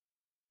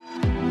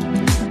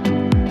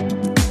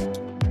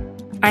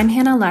I'm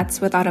Hannah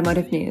Lutz with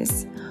Automotive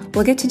News.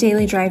 We'll get to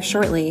Daily Drive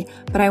shortly,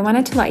 but I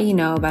wanted to let you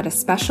know about a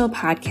special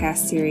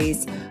podcast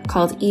series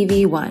called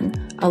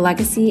EV1, A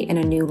Legacy in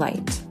a New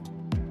Light.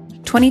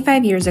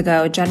 25 years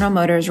ago, General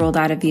Motors rolled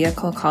out a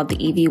vehicle called the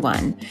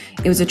EV1.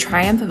 It was a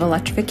triumph of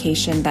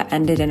electrification that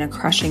ended in a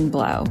crushing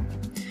blow.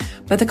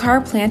 But the car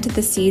planted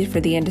the seed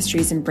for the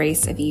industry's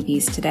embrace of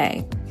EVs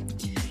today.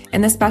 In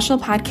the special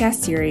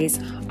podcast series,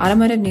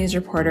 Automotive News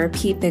reporter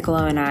Pete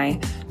Bigelow and I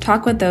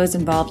talk with those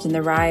involved in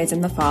the rise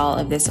and the fall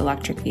of this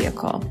electric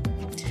vehicle.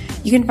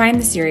 You can find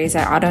the series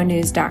at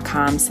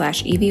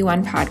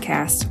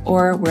autonews.com/EV1podcast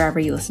or wherever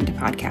you listen to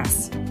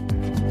podcasts.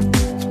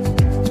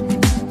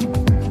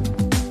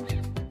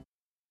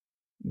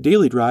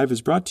 Daily Drive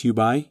is brought to you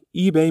by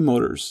eBay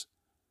Motors.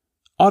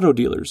 Auto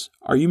dealers,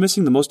 are you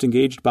missing the most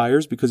engaged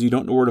buyers because you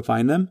don't know where to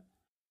find them?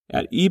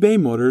 At eBay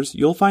Motors,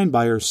 you'll find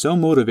buyers so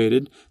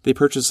motivated they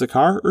purchase a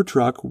car or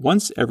truck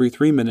once every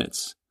 3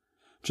 minutes.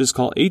 Just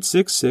call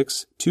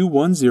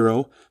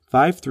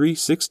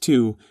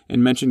 866-210-5362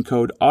 and mention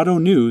code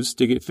AUTONEWS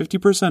to get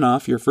 50%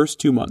 off your first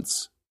 2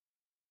 months.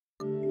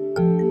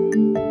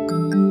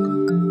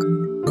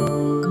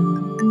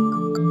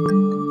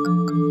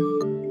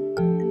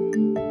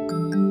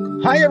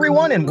 Hi,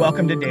 everyone, and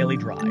welcome to Daily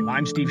Drive.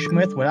 I'm Steve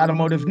Schmidt with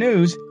Automotive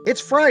News.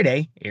 It's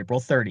Friday, April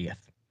 30th.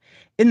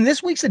 In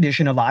this week's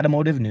edition of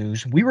Automotive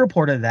News, we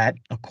reported that,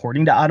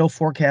 according to Auto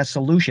Forecast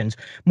Solutions,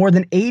 more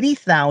than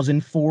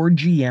 80,000 Ford,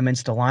 GM, and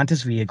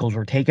Stellantis vehicles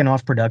were taken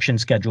off production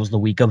schedules the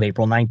week of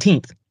April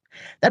 19th.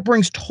 That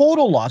brings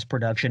total lost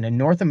production in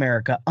North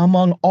America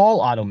among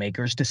all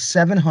automakers to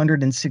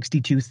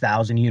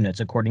 762,000 units,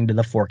 according to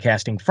the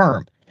forecasting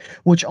firm,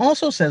 which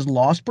also says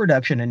lost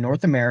production in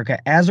North America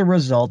as a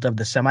result of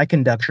the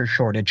semiconductor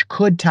shortage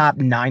could top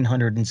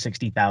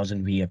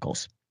 960,000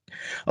 vehicles.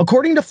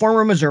 According to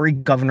former Missouri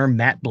Governor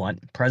Matt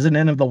Blunt,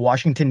 president of the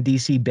Washington,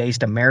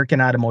 D.C.-based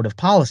American Automotive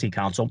Policy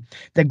Council,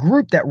 the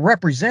group that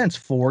represents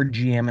Ford,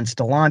 GM, and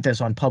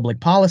Stellantis on public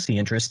policy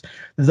interests,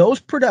 those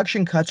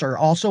production cuts are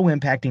also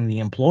impacting the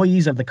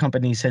employees of the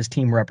companies his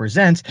team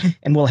represents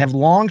and will have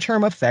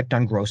long-term effect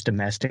on gross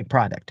domestic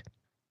product.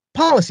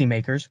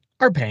 Policymakers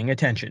are paying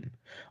attention.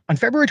 On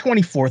February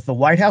 24th, the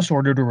White House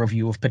ordered a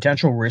review of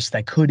potential risks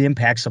that could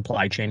impact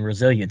supply chain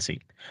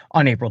resiliency.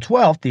 On April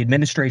 12th, the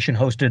administration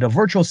hosted a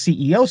virtual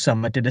CEO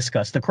summit to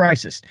discuss the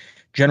crisis.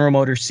 General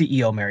Motors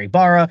CEO Mary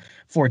Barra,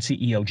 Ford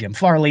CEO Jim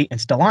Farley, and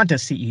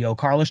Stellantis CEO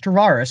Carlos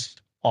Tavares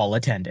all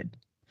attended.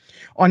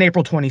 On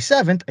April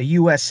 27th, a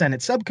U.S.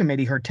 Senate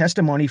subcommittee heard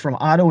testimony from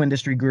auto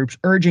industry groups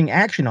urging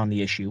action on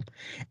the issue.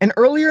 And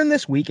earlier in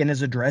this week, in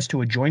his address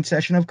to a joint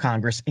session of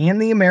Congress and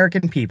the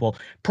American people,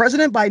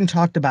 President Biden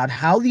talked about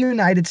how the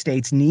United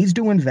States needs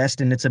to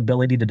invest in its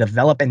ability to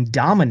develop and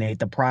dominate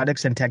the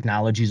products and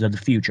technologies of the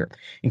future,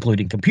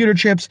 including computer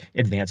chips,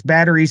 advanced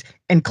batteries,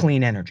 and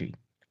clean energy,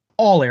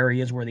 all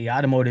areas where the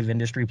automotive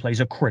industry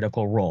plays a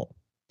critical role.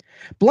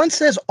 Blunt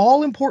says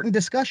all important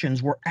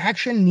discussions where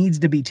action needs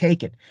to be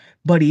taken,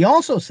 but he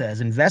also says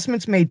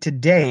investments made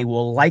today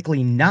will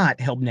likely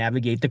not help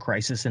navigate the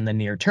crisis in the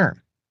near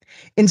term.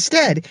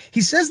 Instead,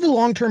 he says the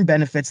long-term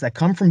benefits that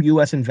come from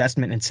U.S.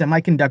 investment in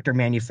semiconductor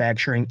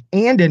manufacturing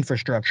and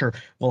infrastructure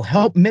will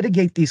help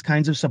mitigate these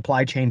kinds of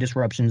supply chain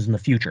disruptions in the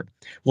future,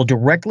 will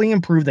directly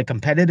improve the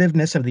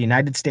competitiveness of the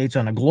United States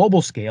on a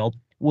global scale,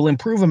 will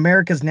improve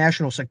America's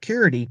national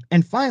security,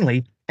 and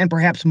finally, and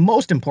perhaps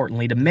most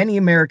importantly to many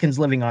Americans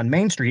living on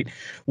Main Street,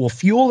 will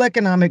fuel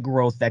economic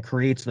growth that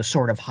creates the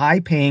sort of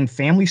high-paying,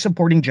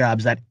 family-supporting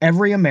jobs that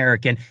every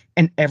American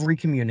and every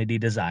community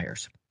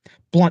desires.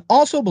 Blunt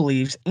also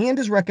believes and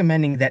is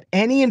recommending that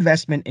any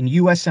investment in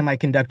U.S.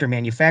 semiconductor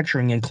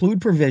manufacturing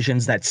include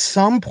provisions that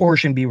some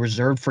portion be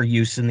reserved for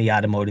use in the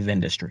automotive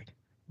industry.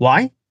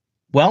 Why?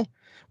 Well,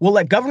 we'll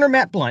let Governor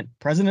Matt Blunt,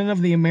 president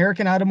of the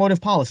American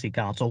Automotive Policy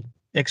Council,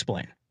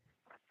 explain.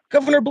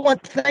 Governor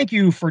Blunt, thank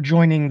you for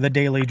joining the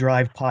Daily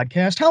Drive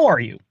podcast. How are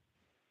you?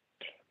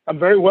 I'm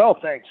very well,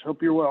 thanks.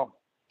 Hope you're well.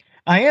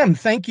 I am.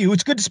 Thank you.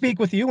 It's good to speak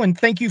with you, and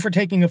thank you for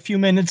taking a few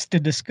minutes to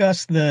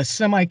discuss the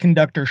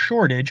semiconductor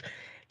shortage.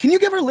 Can you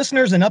give our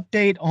listeners an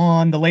update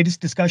on the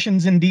latest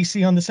discussions in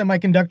D.C. on the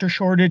semiconductor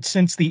shortage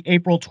since the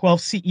April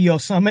 12th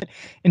CEO summit,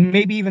 and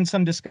maybe even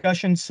some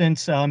discussions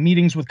since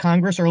meetings with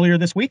Congress earlier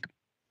this week?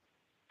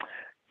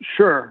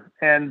 Sure,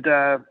 and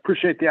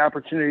appreciate the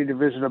opportunity to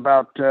visit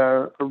about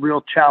a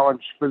real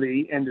challenge for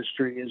the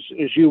industry.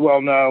 As you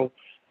well know,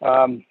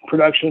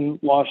 production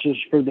losses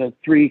for the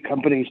three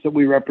companies that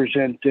we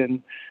represent at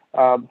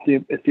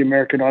the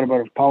American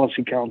Automotive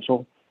Policy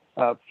Council,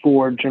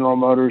 Ford, General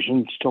Motors,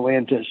 and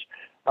Stellantis,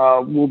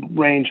 will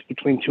range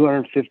between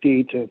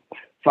 250 to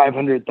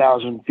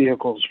 500,000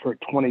 vehicles for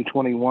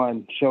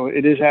 2021. So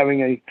it is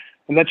having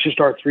and that's just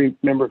our three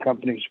member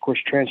companies, of course,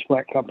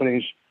 transplant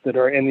companies that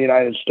are in the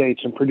United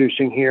States and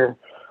producing here.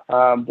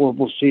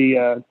 We'll see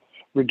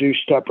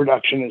reduced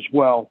production as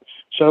well.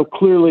 So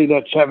clearly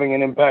that's having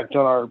an impact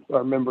on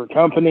our member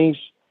companies,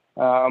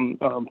 our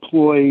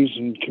employees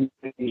and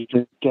communities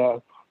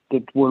that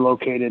we're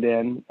located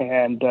in.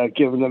 And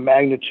given the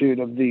magnitude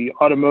of the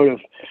automotive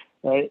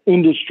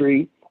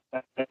industry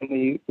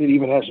it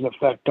even has an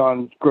effect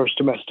on gross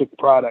domestic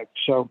product.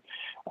 So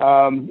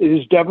it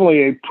is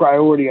definitely a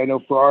priority, I know,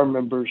 for our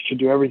members to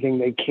do everything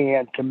they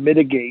can to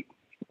mitigate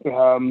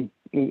the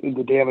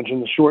damage in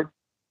the short.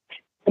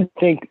 And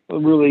think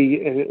really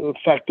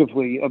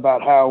effectively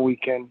about how we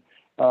can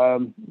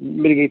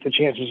mitigate the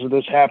chances of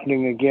this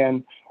happening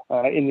again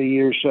in the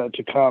years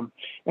to come.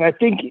 And I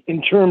think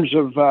in terms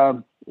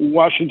of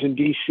Washington,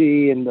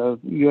 D.C. and the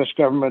U.S.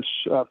 government's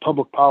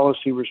public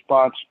policy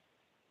response,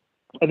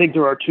 I think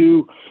there are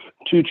two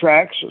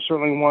tracks.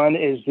 Certainly one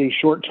is the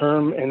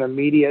short-term and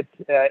immediate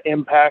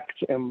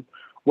impact and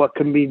what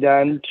can be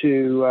done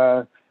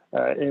to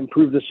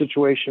improve the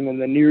situation in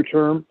the near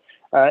term.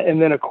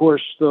 And then, of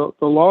course, the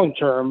long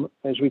term,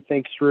 as we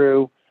think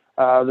through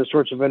the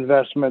sorts of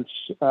investments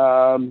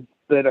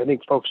that I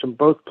think folks in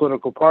both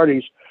political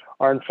parties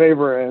are in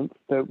favor of,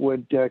 that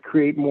would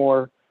create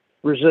more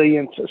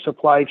resilient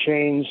supply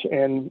chains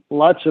in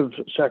lots of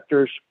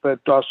sectors, but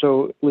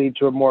also lead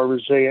to a more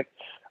resilient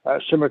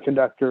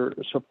semiconductor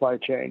supply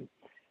chain.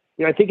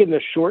 You know, I think in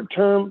the short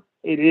term,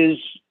 it is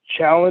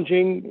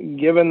challenging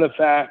given the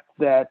fact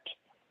that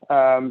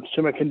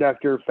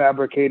semiconductor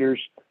fabricators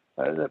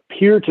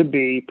appear to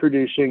be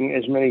producing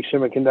as many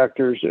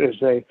semiconductors as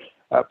they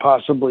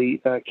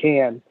possibly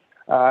can.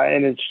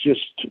 And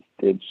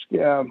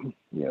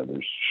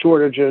there's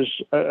shortages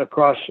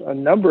across a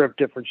number of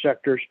different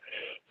sectors.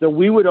 So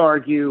we would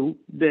argue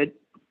that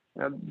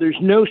there's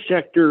no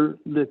sector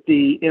that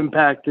the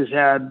impact has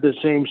had the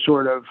same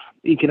sort of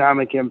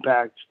economic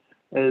impact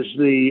as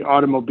the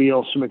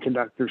automobile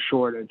semiconductor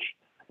shortage.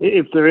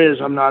 If there is,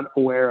 I'm not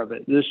aware of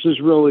it. This is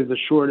really the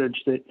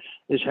shortage that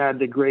has had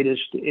the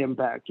greatest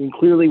impact. And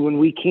clearly, when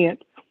we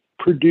can't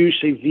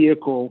produce a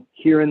vehicle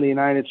here in the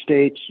United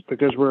States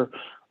because we're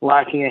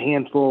lacking a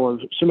handful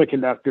of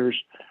semiconductors,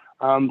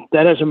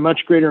 that has a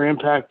much greater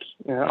impact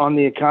on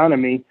the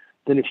economy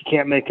than if you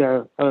can't make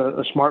a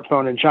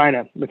smartphone in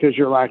China because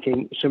you're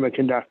lacking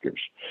semiconductors.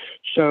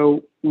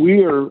 So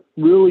we are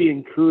really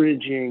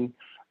encouraging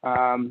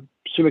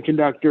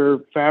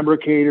semiconductor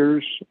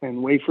fabricators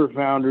and wafer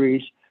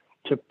foundries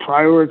to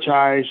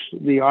prioritize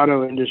the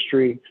auto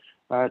industry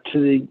to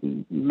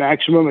the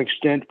maximum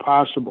extent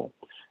possible.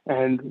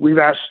 And we've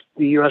asked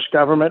the U.S.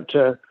 government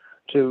to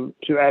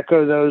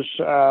echo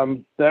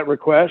that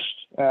request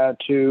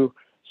to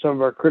some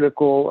of our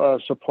critical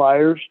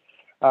suppliers.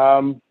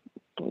 And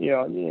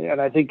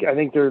I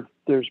think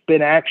there's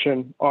been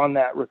action on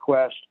that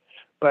request,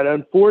 but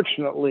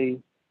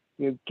unfortunately,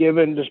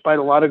 given despite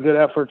a lot of good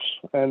efforts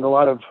and a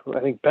lot of, I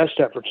think, best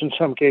efforts in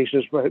some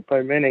cases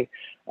by many,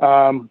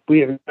 we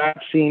have not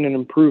seen an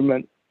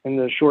improvement in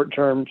the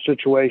short-term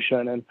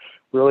situation. And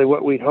really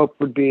what we hope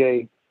would be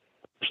a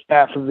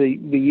half of the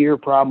year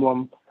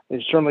problem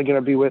is certainly going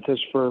to be with us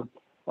for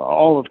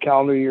all of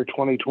calendar year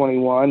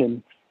 2021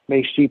 and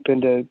may seep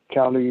into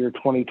calendar year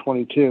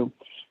 2022.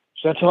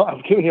 So that's all.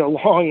 I'm giving you a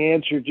long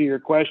answer to your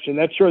question.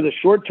 That's sort of the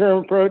short-term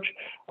approach.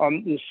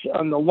 On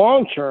the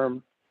long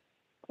term,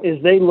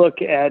 is they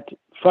look at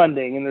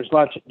funding, and there's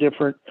lots of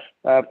different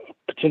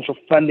potential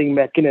funding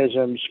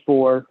mechanisms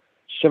for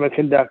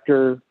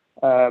semiconductor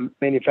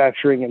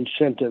manufacturing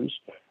incentives.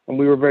 And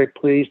we were very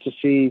pleased to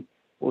see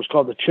what was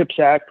called the CHIPS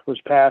Act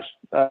was passed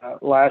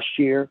last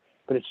year,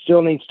 but it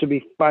still needs to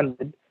be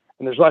funded.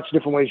 And there's lots of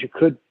different ways you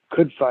could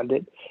fund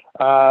it.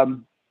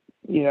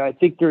 I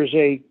think there is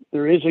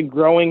a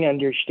growing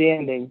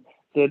understanding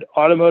that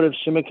automotive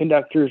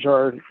semiconductors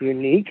are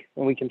unique,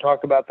 and we can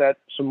talk about that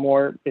some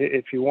more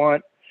if you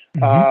want.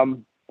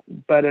 Mm-hmm.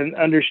 But an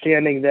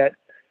understanding that,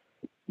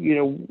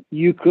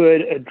 you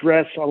could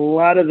address a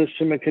lot of the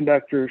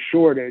semiconductor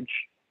shortage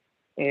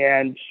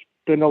and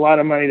spend a lot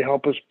of money to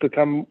help us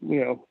become,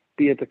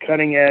 be at the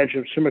cutting edge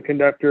of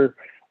semiconductor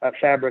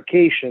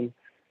fabrication,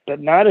 but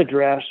not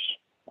address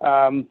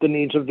the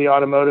needs of the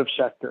automotive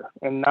sector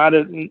and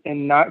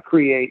not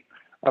create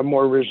a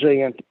more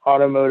resilient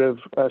automotive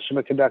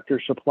semiconductor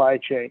supply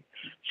chain.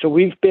 So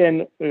we've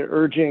been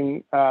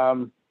urging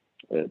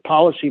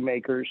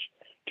policymakers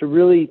to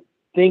really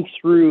think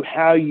through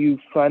how you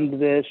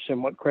fund this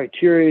and what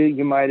criteria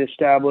you might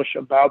establish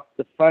about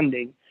the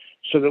funding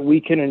so that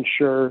we can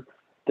ensure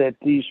that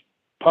these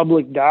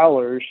public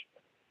dollars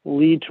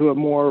lead to a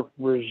more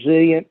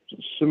resilient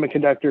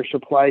semiconductor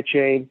supply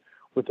chain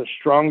with a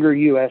stronger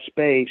U.S.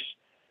 base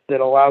that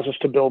allows us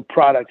to build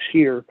products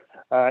here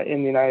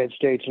in the United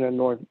States and in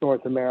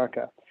North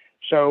America.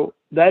 So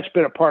that's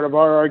been a part of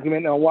our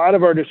argument. And a lot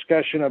of our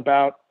discussion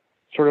about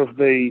sort of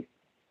the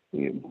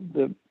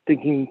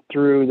thinking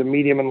through the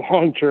medium and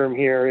long term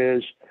here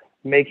is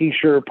making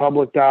sure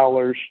public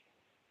dollars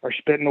are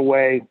spent in a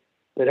way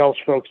that helps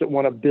folks that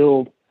want to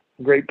build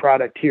a great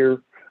product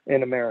here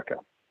in America.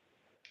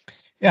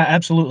 Yeah,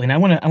 absolutely. And I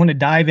want to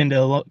dive into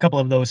a couple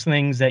of those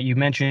things that you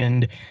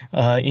mentioned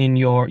in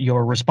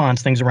your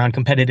response, things around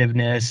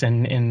competitiveness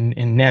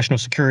and national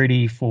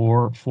security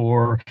for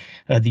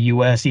the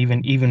U.S.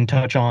 Even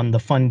touch on the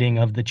funding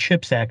of the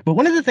CHIPS Act. But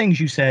one of the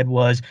things you said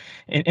was,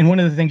 and one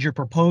of the things you're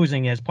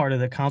proposing as part of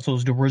the council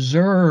is to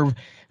reserve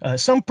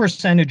some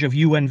percentage of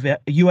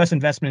U.S.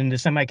 investment into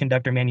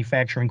semiconductor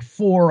manufacturing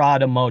for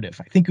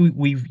automotive. I think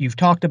you've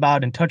talked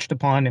about and touched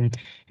upon, and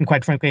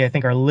quite frankly, I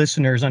think our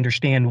listeners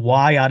understand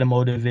why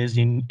automotive is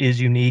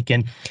unique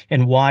and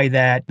why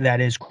that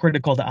is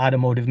critical to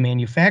automotive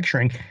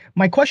manufacturing.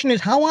 My question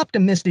is, how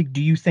optimistic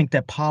do you think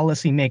that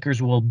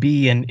policymakers will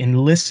be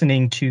in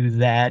listening to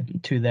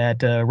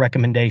that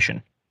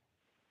recommendation?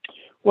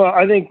 Well,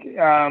 I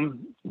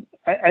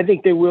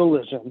think they will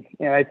listen,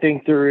 and I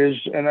think there is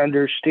an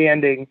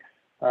understanding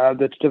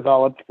that's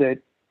developed that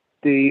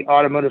the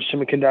automotive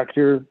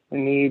semiconductor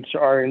needs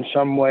are in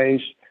some ways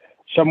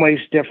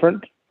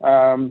different.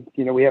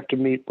 We have to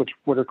meet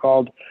what are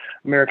called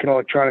American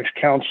Electronics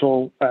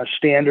Council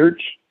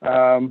standards,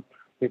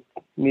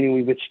 meaning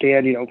we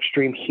withstand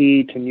extreme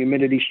heat and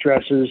humidity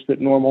stresses that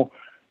normal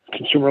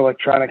consumer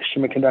electronics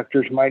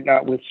semiconductors might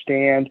not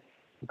withstand.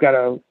 We've got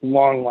a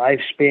long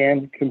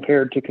lifespan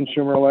compared to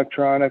consumer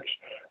electronics,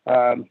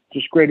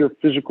 just greater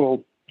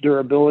physical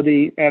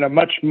durability, and a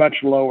much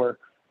lower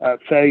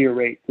failure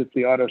rate that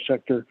the auto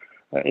sector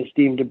is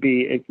deemed to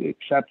be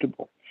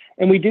acceptable.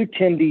 And we do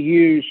tend to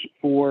use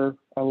for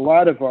a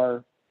lot of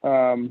our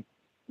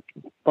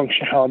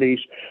functionalities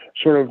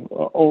sort of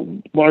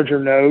larger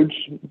nodes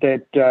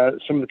that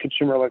some of the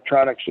consumer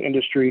electronics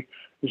industry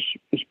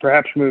is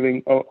perhaps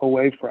moving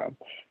away from.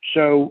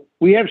 So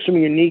we have some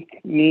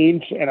unique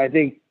needs, and I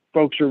think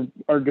folks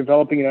are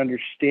developing an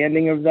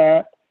understanding of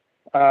that.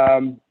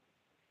 At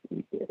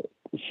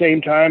the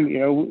same time,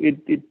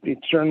 it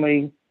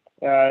certainly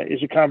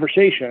is a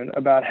conversation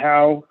about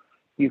how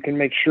you can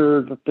make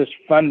sure that this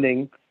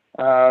funding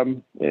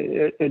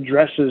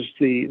addresses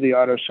the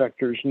auto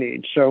sector's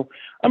needs. So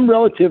I'm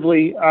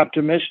relatively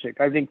optimistic.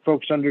 I think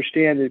folks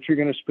understand that if you're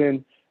going to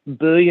spend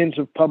billions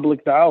of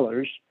public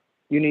dollars,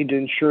 you need to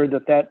ensure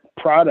that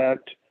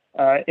product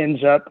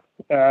ends up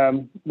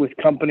with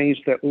companies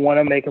that want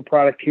to make a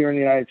product here in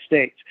the United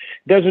States.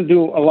 It doesn't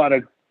do a lot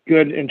of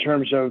good in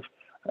terms of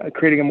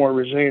creating a more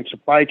resilient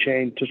supply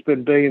chain to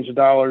spend billions of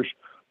dollars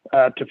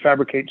to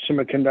fabricate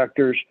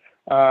semiconductors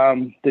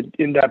that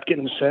end up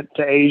getting sent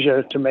to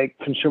Asia to make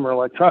consumer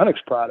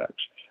electronics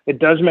products. It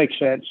does make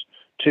sense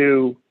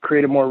to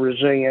create a more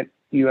resilient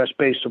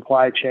U.S.-based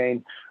supply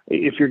chain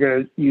if you're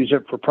going to use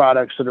it for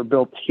products that are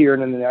built here in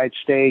the United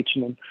States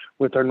and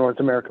with our North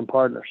American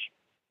partners.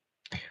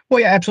 Well,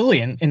 yeah,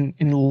 absolutely.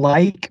 And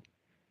like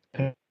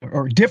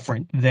or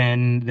different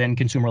than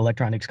consumer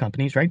electronics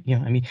companies, right?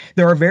 I mean,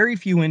 there are very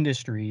few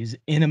industries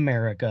in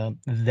America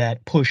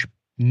that push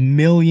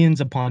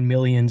millions upon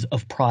millions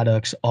of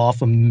products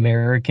off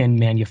American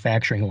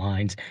manufacturing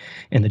lines,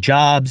 and the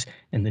jobs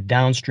and the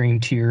downstream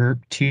tier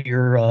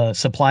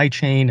supply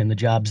chain and the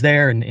jobs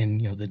there, and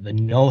the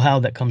know-how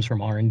that comes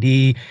from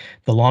R&D,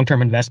 the long-term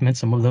investment,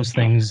 some of those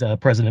things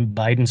President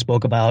Biden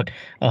spoke about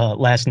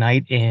last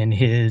night in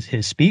his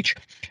speech.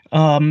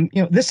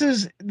 This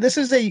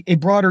is a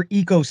broader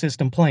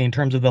ecosystem play in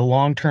terms of the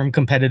long-term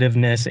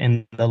competitiveness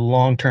and the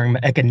long-term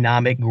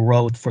economic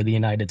growth for the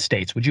United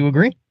States. Would you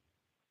agree?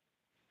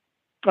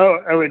 Oh,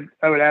 I would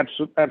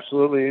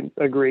absolutely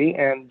agree.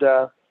 And,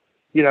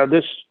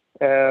 this,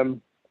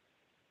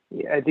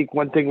 I think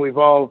one thing we've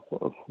all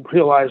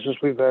realized as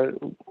we've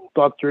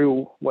thought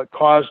through what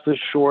caused this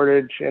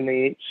shortage and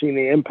seen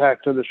the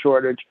impact of the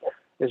shortage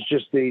is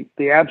just the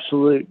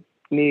absolute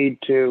need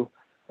to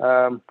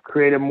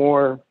create a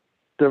more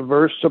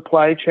diverse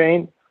supply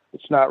chain.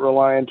 It's not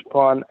reliant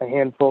upon a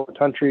handful of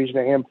countries and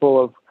a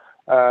handful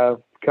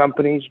of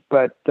companies,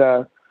 but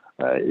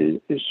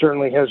it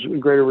certainly has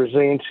greater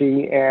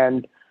resiliency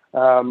and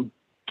has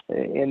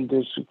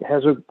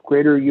a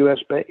greater U.S.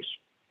 base.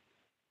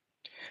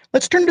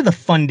 Let's turn to the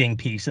funding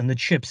piece and the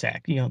CHIPS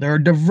Act. There are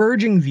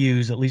diverging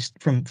views, at least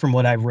from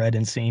what I've read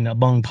and seen,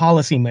 among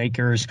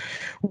policymakers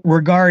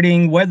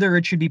regarding whether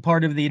it should be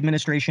part of the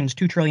administration's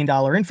 $2 trillion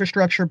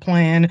infrastructure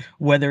plan,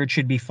 whether it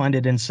should be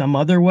funded in some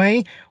other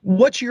way.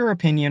 What's your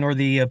opinion, or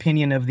the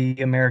opinion of the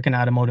American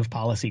Automotive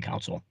Policy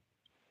Council?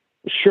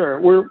 Sure.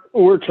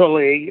 We're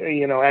totally,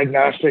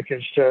 agnostic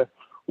as to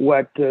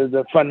what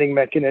the funding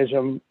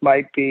mechanism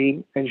might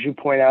be. As you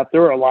point out,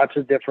 there are lots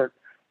of different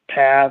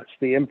paths.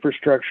 The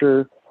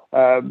infrastructure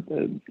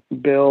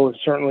bill is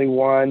certainly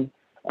one.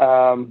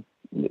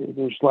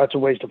 There's lots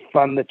of ways to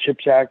fund the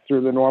CHIPS Act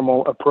through the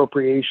normal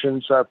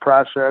appropriations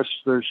process.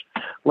 There's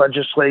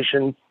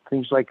legislation,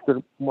 things like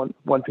the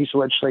one piece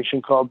of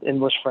legislation called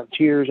Endless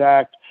Frontiers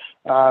Act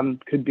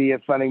could be a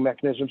funding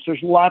mechanism. So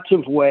there's lots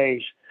of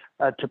ways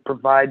to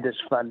provide this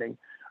funding.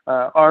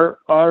 Our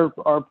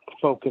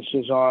focus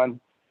is on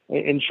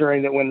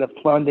ensuring that when the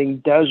funding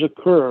does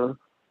occur,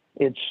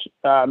 it's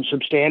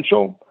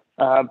substantial,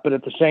 but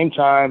at the same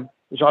time,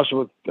 there's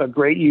also a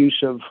great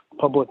use of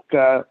public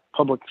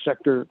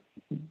sector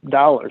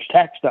dollars,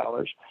 tax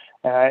dollars,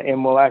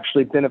 and will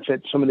actually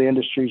benefit some of the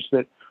industries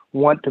that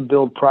want to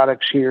build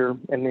products here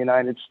in the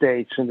United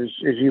States. And as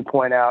you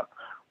point out,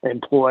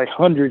 employ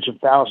hundreds of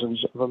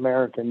thousands of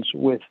Americans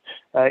with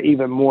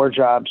even more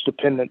jobs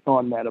dependent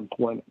on that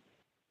employment.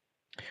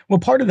 Well,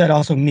 part of that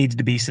also needs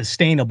to be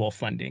sustainable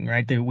funding,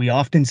 right? That we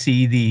often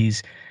see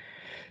these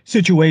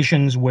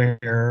situations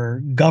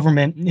where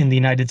government in the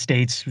United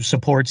States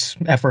supports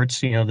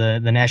efforts. The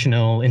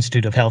National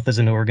Institute of Health as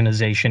an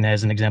organization,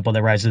 as an example,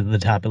 that rises to the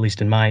top, at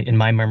least in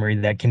my memory,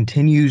 that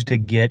continues to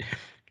get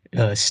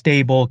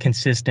stable,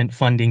 consistent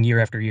funding year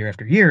after year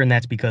after year, and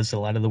that's because a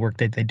lot of the work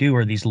that they do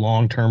are these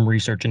long-term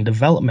research and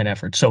development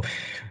efforts. So,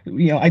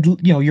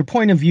 your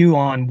point of view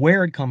on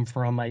where it comes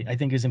from, I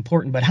think, is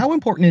important. But how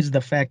important is the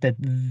fact that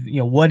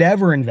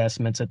whatever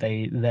investments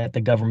that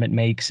the government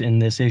makes in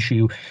this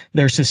issue,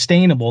 they're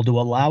sustainable to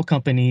allow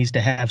companies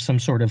to have some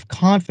sort of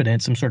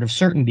confidence, some sort of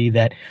certainty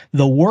that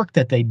the work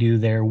that they do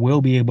there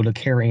will be able to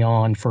carry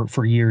on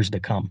for years to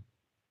come?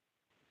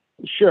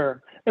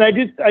 Sure. And I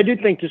do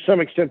think to some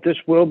extent this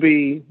will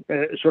be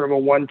sort of a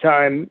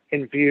one-time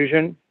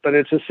infusion, but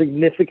it's a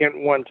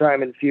significant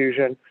one-time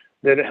infusion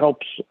that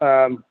helps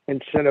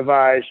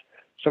incentivize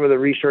some of the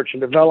research and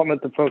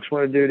development that folks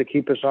want to do to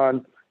keep us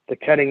on the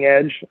cutting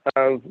edge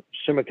of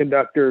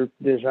semiconductor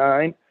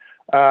design,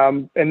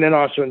 and then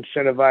also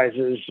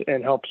incentivizes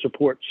and helps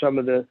support some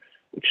of the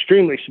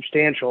extremely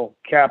substantial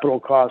capital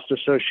costs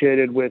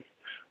associated with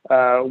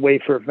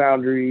wafer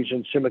foundries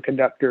and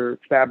semiconductor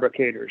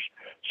fabricators.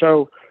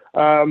 So,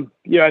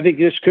 I think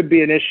this could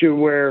be an issue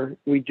where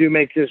we do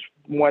make this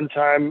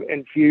one-time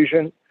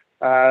infusion,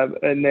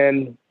 and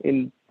then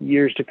in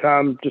years to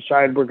come,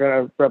 decide we're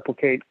going to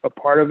replicate a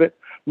part of it.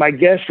 My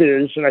guess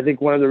is, and I think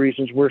one of the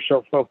reasons we're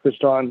so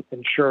focused on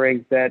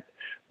ensuring that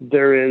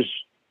there is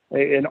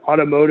an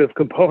automotive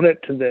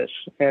component to this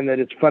and that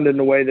it's funded in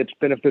a way that's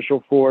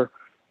beneficial for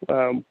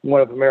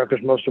one of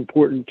America's most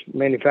important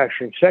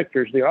manufacturing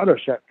sectors, the auto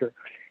sector,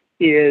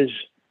 is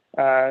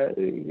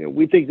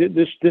we think that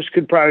this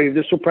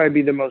will probably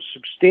be the most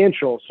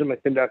substantial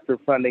semiconductor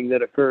funding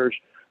that occurs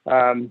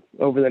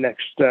over the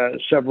next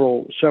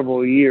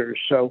several years.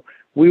 So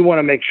we want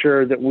to make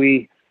sure that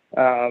we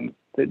that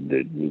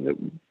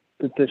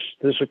this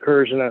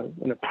occurs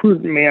in a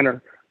prudent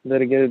manner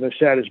that, again, as I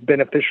said, is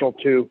beneficial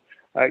to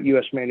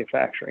U.S.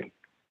 manufacturing.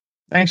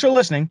 Thanks for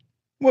listening.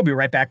 We'll be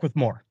right back with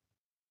more.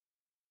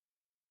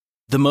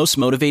 The most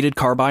motivated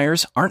car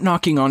buyers aren't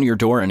knocking on your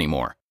door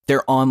anymore.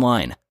 They're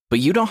online. But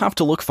you don't have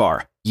to look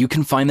far. You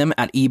can find them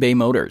at eBay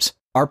Motors.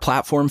 Our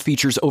platform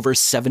features over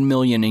 7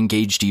 million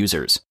engaged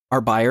users. Our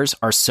buyers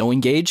are so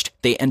engaged,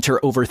 they enter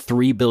over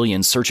 3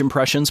 billion search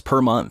impressions per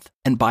month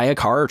and buy a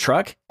car or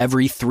truck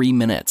every 3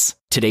 minutes.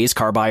 Today's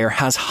car buyer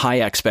has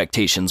high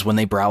expectations when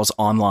they browse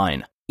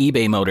online.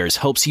 eBay Motors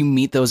helps you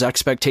meet those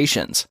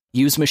expectations.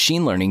 Use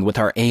machine learning with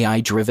our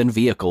AI-driven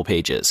vehicle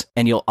pages,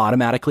 and you'll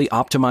automatically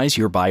optimize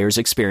your buyer's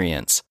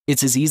experience.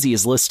 It's as easy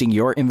as listing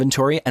your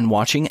inventory and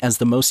watching as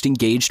the most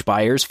engaged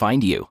buyers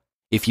find you.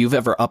 If you've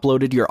ever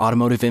uploaded your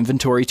automotive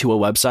inventory to a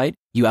website,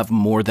 you have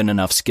more than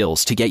enough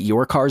skills to get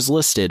your cars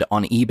listed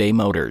on eBay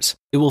Motors.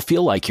 It will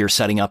feel like you're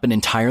setting up an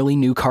entirely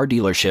new car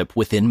dealership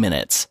within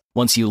minutes.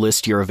 Once you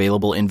list your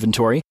available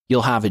inventory,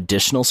 you'll have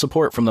additional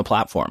support from the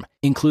platform,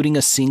 including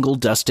a single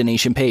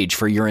destination page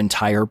for your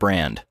entire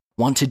brand.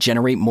 Want to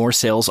generate more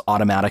sales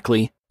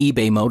automatically?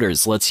 eBay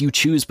Motors lets you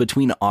choose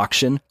between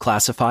auction,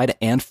 classified,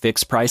 and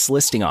fixed price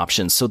listing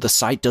options so the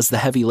site does the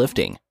heavy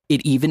lifting.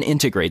 It even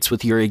integrates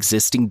with your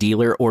existing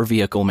dealer or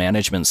vehicle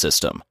management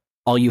system.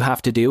 All you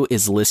have to do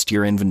is list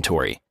your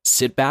inventory,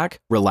 sit back,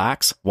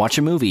 relax, watch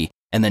a movie,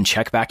 and then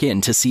check back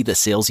in to see the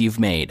sales you've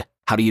made.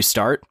 How do you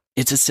start?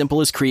 It's as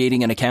simple as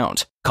creating an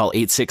account. Call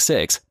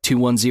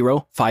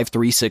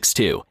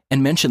 866-210-5362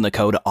 and mention the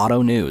code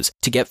AUTONEWS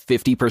to get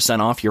 50%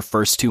 off your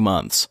first 2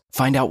 months.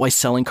 Find out why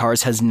selling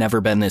cars has never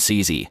been this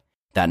easy.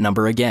 That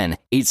number again,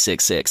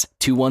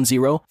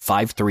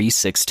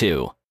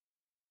 866-210-5362.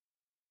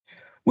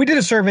 We did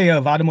a survey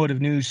of Automotive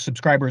News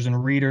subscribers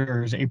and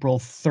readers April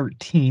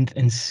 13th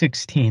and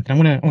 16th. I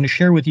want to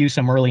share with you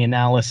some early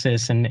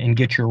analysis and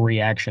get your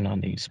reaction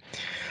on these.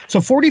 So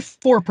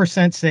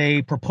 44%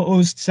 say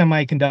proposed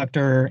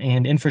semiconductor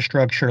and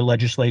infrastructure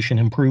legislation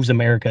improves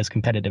America's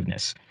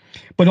competitiveness.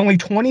 But only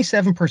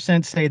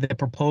 27% say that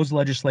proposed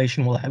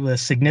legislation will have a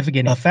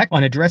significant effect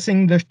on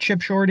addressing the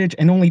chip shortage,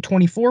 and only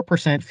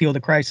 24% feel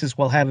the crisis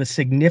will have a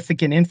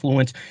significant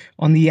influence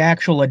on the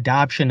actual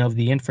adoption of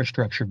the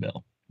infrastructure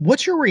bill.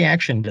 What's your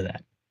reaction to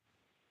that?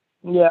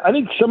 Yeah, I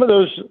think some of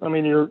those. I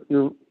mean, your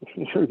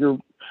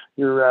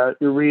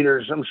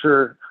readers, I'm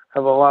sure,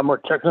 have a lot more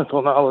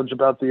technical knowledge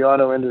about the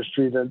auto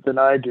industry than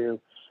I do.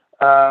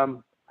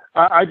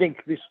 I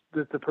think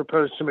that the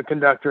proposed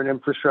semiconductor and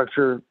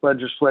infrastructure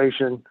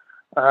legislation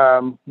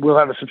will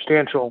have a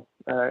substantial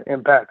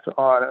impact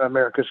on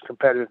America's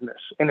competitiveness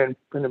and a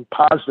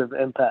positive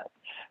impact.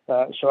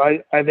 So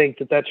I think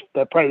that's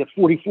probably the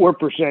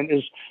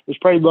 44% is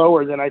probably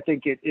lower than I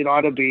think it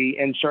ought to be.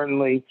 And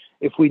certainly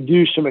if we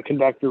do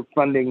semiconductor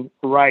funding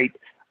right,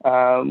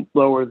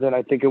 lower than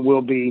I think it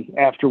will be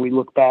after we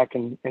look back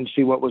and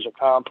see what was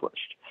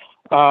accomplished.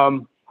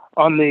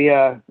 On the,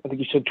 I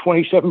think you said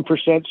 27%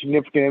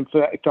 significant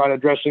impact on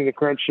addressing the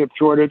current chip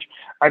shortage.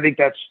 I think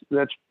that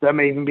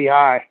may even be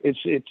high.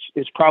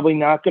 It's probably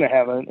not going to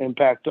have an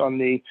impact on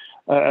the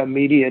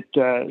immediate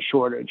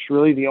shortage.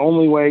 Really, the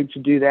only way to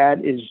do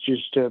that is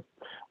just to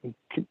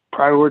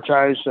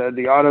prioritize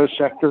the auto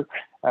sector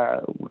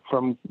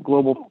from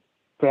global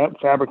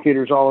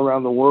fabricators all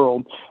around the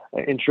world.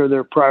 Ensure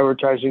they're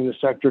prioritizing the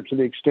sector to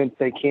the extent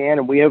they can,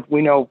 and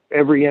we know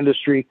every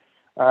industry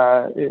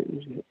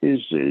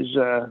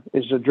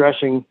is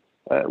addressing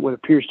what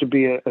appears to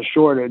be a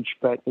shortage.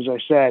 But as I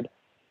said,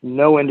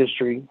 no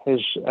industry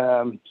has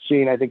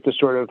seen, I think, the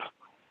sort of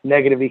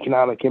negative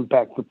economic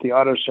impact that the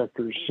auto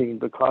sector has seen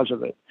because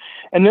of it.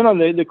 And then on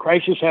the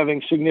crisis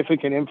having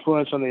significant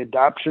influence on the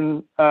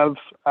adoption of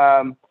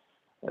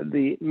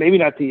maybe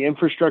not the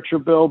infrastructure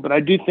bill, but I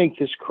do think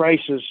this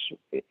crisis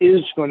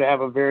is going to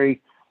have a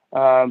very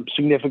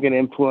significant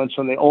influence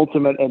on the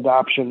ultimate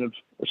adoption of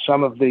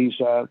some of this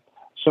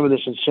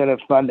incentive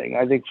funding.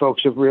 I think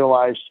folks have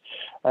realized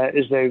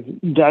as they've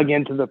dug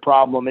into the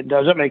problem, it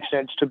doesn't make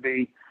sense to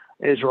be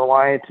as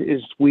reliant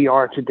as we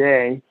are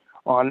today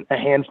on a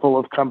handful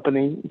of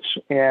companies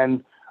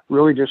and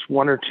really just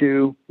one or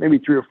two, maybe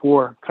 3 or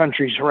 4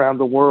 countries around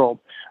the world.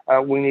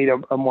 We need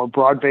a more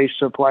broad-based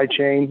supply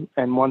chain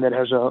and one that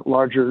has a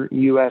larger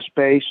U.S.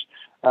 base,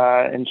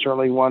 and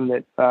certainly one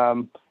that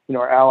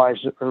our allies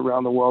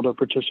around the world are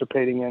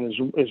participating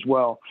in as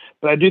well.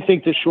 But I do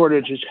think the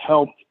shortage has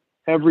helped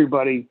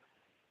everybody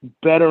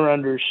better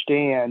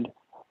understand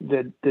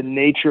the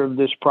nature of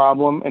this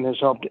problem and has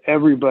helped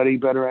everybody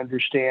better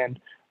understand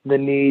the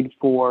need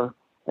for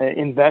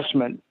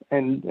investment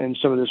in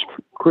some of this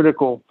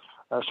critical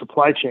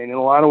supply chain. In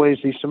a lot of ways,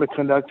 these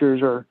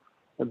semiconductors are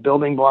the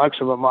building blocks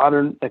of a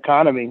modern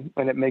economy,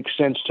 and it makes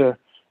sense to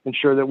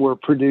ensure that we're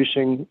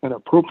producing an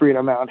appropriate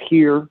amount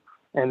here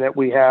and that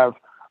we have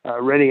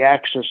ready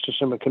access to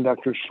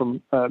semiconductors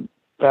from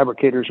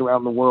fabricators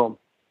around the world.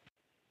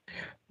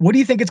 What do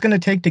you think it's going to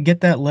take to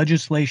get that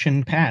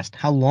legislation passed?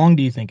 How long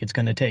do you think it's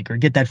going to take, or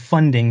get that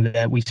funding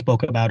that we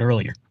spoke about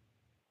earlier?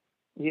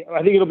 Yeah,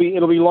 I think it'll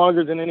be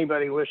longer than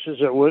anybody wishes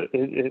it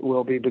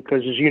will be,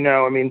 because as you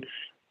know, I mean,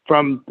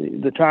 from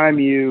the time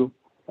you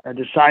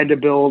decide to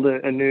build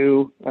a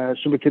new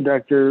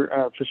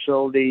semiconductor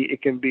facility,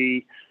 it can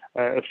be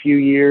a few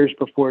years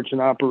before it's in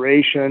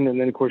operation, and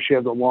then of course you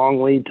have the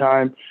long lead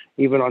time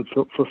even on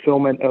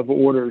fulfillment of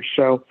orders.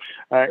 So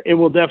it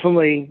will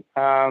definitely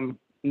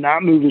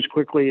not move as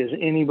quickly as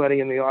anybody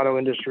in the auto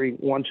industry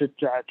wants it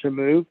to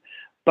move,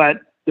 but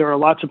there are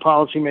lots of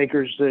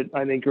policymakers that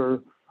I think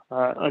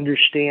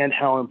understand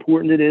how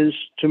important it is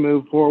to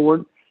move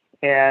forward.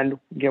 And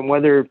again,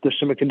 whether the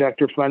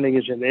semiconductor funding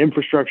is in the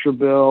infrastructure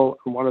bill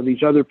or one of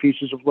these other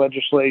pieces of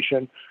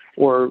legislation,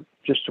 or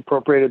just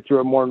appropriated through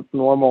a more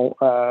normal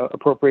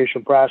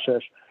appropriation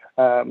process,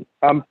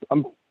 I'm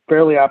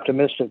fairly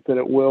optimistic that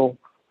it will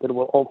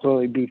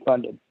ultimately be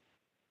funded.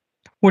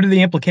 What are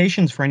the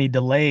implications for any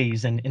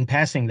delays in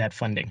passing that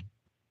funding?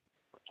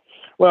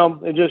 Well,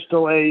 it just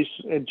delays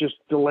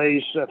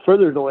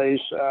further delays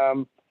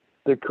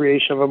the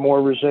creation of a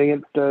more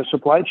resilient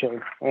supply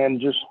chain, and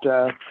just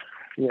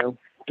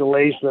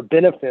delays the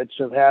benefits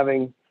of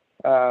having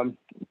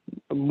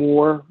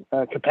more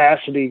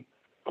capacity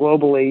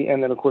globally,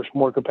 and then of course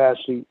more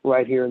capacity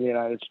right here in the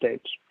United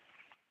States.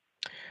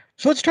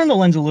 So let's turn the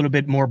lens a little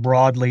bit more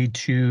broadly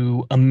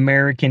to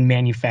American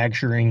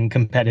manufacturing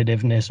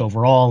competitiveness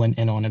overall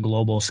and on a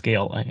global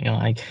scale.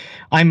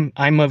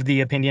 I'm of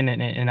the opinion,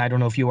 and I don't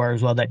know if you are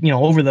as well, that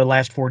over the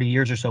last 40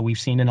 years or so, we've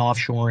seen an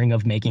offshoring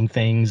of making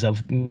things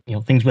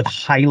things with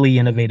highly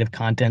innovative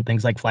content,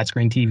 things like flat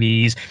screen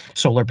TVs,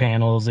 solar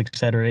panels, et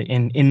cetera,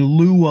 in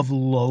lieu of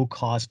low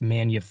cost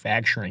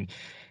manufacturing.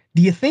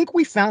 Do you think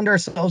we found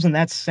ourselves in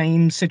that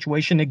same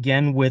situation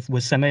again with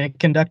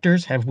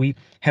semiconductors? Have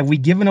we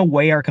given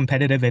away our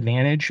competitive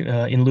advantage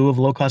in lieu of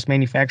low-cost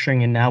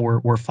manufacturing, and now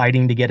we're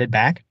fighting to get it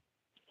back?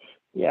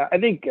 Yeah, I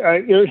think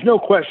there's no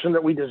question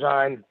that we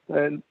design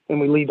and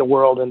we lead the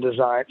world in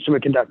design,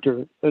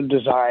 semiconductor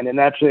design, and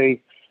that's a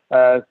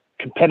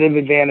competitive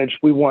advantage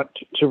we want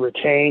to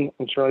retain.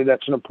 And certainly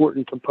that's an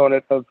important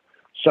component of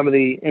some of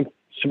the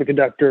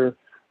semiconductor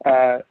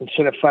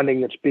incentive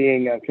funding that's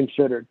being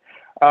considered.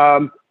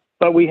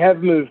 But we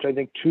have moved, I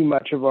think, too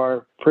much of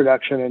our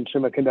production in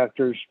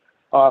semiconductors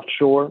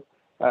offshore.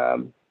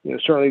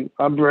 Certainly,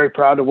 I'm very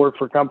proud to work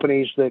for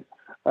companies that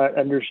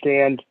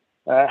understand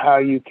how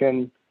you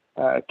can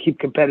keep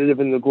competitive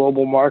in the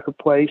global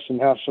marketplace,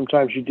 and how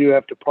sometimes you do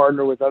have to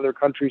partner with other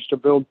countries to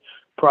build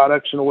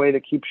products in a way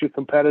that keeps you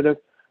competitive.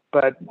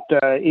 But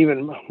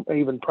even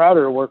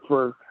prouder to work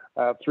for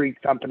 3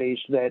 companies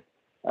that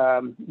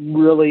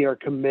really are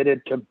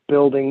committed to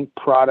building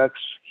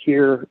products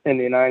here in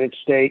the United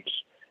States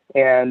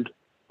and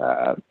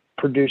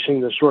producing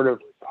the sort of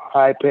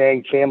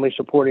high-paying,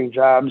 family-supporting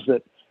jobs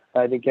that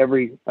I think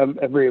every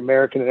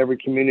American and every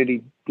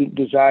community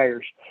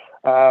desires.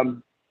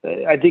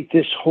 I think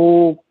this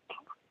whole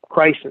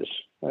crisis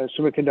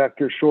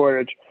semiconductor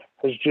shortage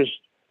has just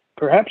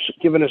perhaps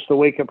given us the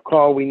wake-up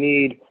call we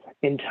need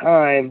in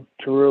time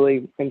to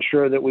really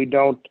ensure that we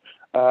don't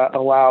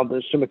allow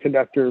the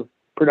semiconductor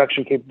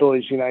production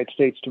capabilities of the United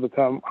States to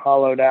become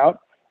hollowed out,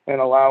 and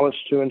allow us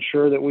to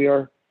ensure that we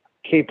are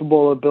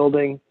capable of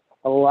building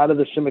a lot of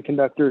the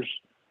semiconductors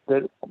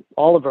that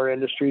all of our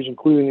industries,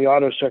 including the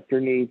auto sector,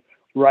 need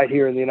right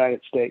here in the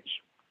United States.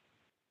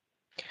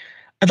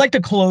 I'd like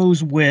to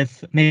close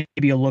with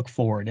maybe a look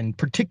forward, and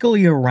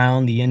particularly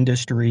around the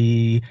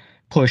industry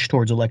push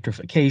towards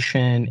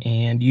electrification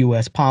and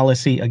U.S.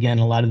 policy. Again,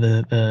 a lot of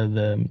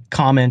the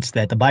comments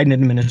that the Biden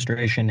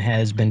administration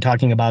has been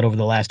talking about over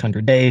the last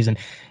 100 days, and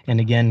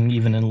again,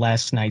 even in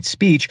last night's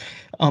speech.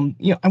 I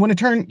want to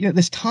turn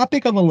this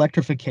topic of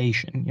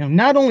electrification.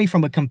 Not only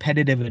from a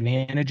competitive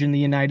advantage in the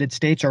United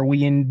States, are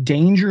we in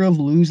danger of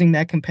losing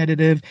that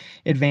competitive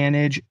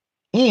advantage,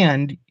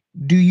 and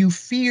do you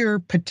fear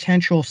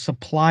potential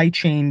supply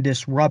chain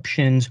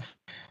disruptions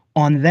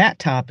on that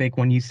topic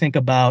when you think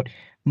about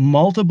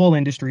multiple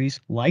industries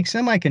like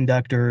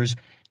semiconductors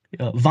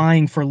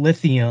vying for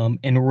lithium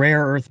and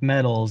rare earth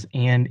metals,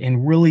 and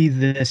really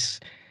this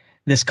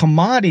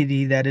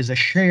commodity that is a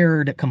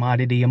shared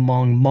commodity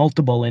among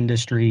multiple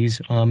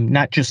industries,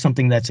 not just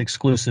something that's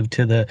exclusive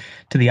to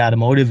the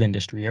automotive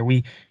industry? Are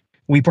we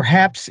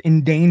perhaps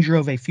in danger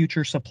of a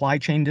future supply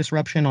chain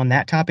disruption on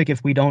that topic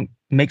if we don't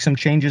make some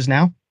changes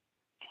now?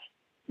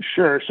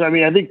 Sure. So,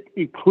 I think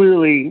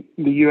clearly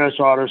the U.S.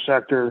 auto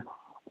sector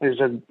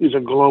is a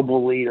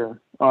global leader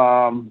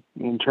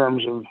in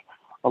terms of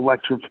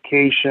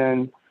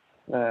electrification,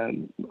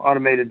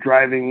 automated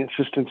driving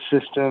assistance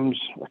systems,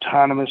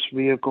 autonomous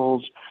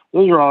vehicles.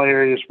 Those are all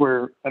areas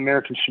where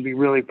Americans should be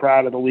really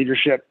proud of the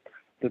leadership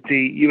that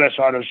the U.S.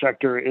 auto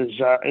sector is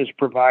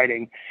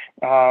providing.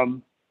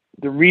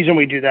 The reason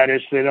we do that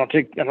is I don't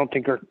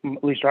think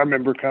at least our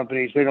member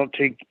companies, they don't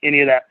take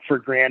any of that for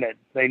granted.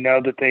 They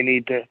know that they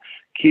need to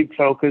keep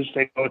focused.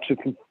 They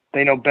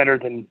know better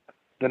than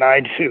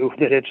I do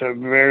that it's a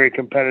very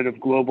competitive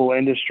global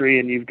industry,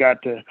 and you've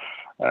got to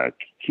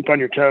keep on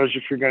your toes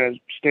if you're going to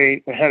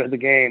stay ahead of the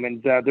game.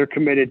 And they're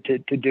committed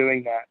to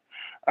doing that.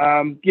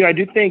 I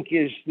do think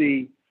as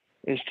to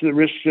the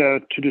risk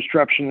to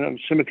disruption of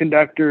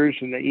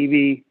semiconductors and the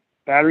EV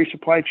battery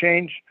supply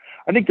chain,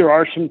 I think there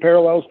are some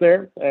parallels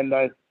there, and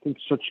I think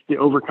such the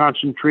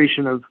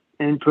overconcentration of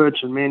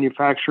inputs and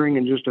manufacturing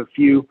in just a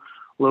few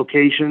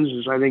locations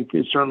is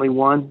certainly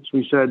one. As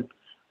we said,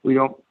 we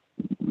don't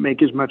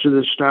make as much of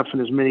this stuff in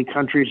as many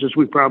countries as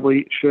we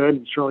probably should,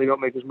 and certainly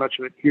don't make as much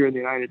of it here in the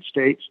United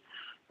States.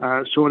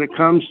 So when it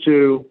comes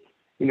to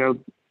that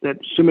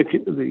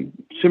the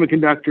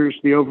semiconductors,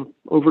 the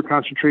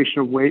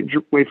overconcentration of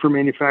wafer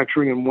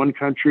manufacturing in one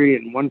country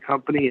and one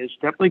company has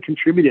definitely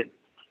contributed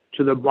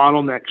to the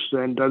bottlenecks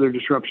and other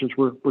disruptions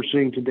we're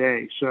seeing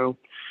today. So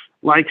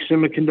like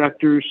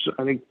semiconductors,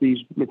 I think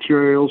these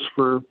materials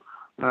for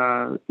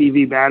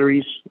EV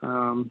batteries,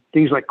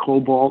 things like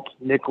cobalt,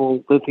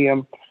 nickel,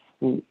 lithium,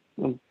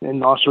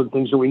 and also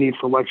things that we need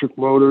for electric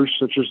motors,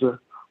 such as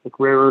like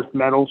rare earth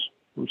metals.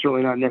 I'm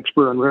certainly not an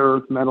expert on rare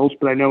earth metals,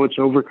 but I know it's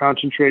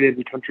overconcentrated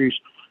in countries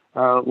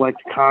like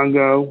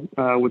Congo,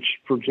 which,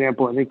 for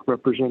example, I think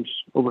represents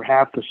over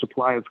half the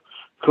supply of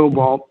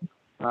cobalt.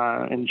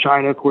 And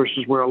China, of course,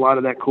 is where a lot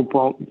of that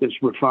cobalt is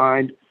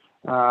refined.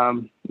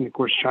 And of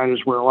course, China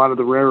is where a lot of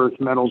the rare earth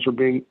metals are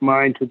being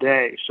mined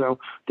today. So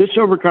this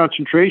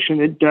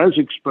overconcentration, it does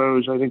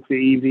expose, I think,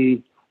 the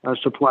EV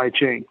supply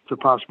chain to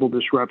possible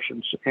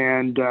disruptions.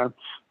 And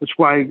that's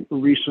why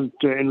in recent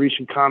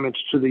comments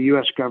to the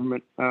U.S.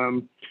 government,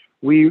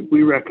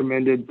 we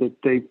recommended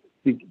that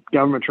the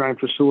government try and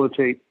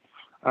facilitate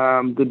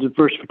the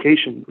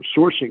diversification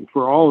sourcing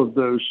for all of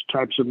those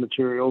types of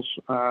materials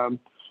to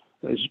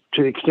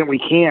the extent we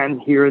can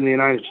here in the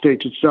United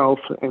States itself,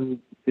 and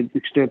to the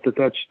extent that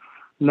that's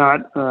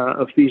not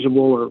a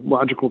feasible or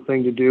logical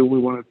thing to do. We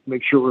want to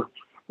make sure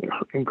we're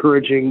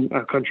encouraging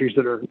countries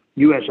that are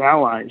U.S.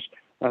 allies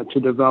to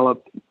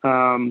develop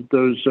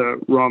those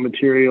raw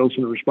materials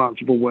in a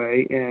responsible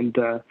way and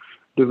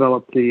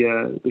develop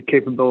the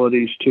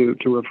capabilities to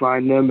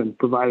refine them and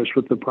provide us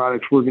with the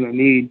products we're going to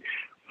need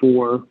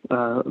for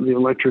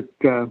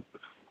the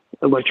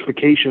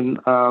electrification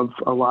of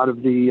a lot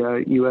of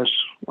the U.S.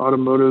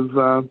 automotive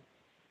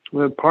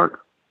park.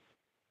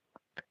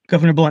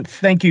 Governor Blunt,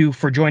 thank you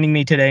for joining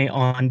me today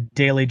on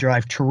Daily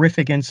Drive.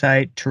 Terrific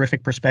insight,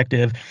 terrific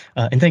perspective,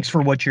 and thanks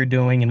for what you're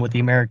doing and what the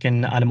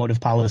American Automotive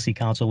Policy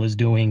Council is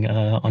doing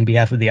on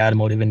behalf of the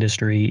automotive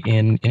industry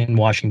in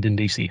Washington,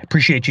 D.C.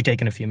 Appreciate you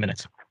taking a few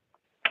minutes.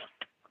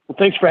 Well,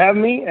 thanks for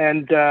having me,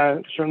 and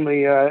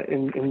certainly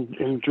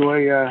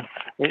enjoyed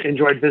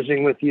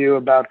visiting with you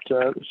about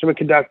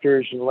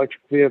semiconductors and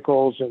electric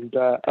vehicles and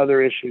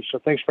other issues. So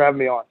thanks for having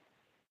me on.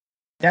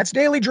 That's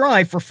Daily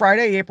Drive for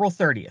Friday, April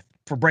 30th.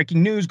 For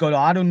breaking news, go to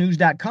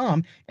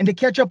autonews.com. And to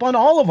catch up on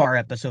all of our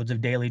episodes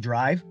of Daily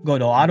Drive, go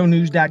to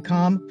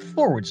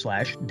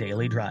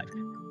autonews.com/Daily Drive.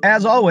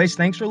 As always,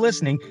 thanks for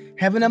listening.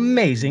 Have an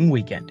amazing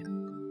weekend.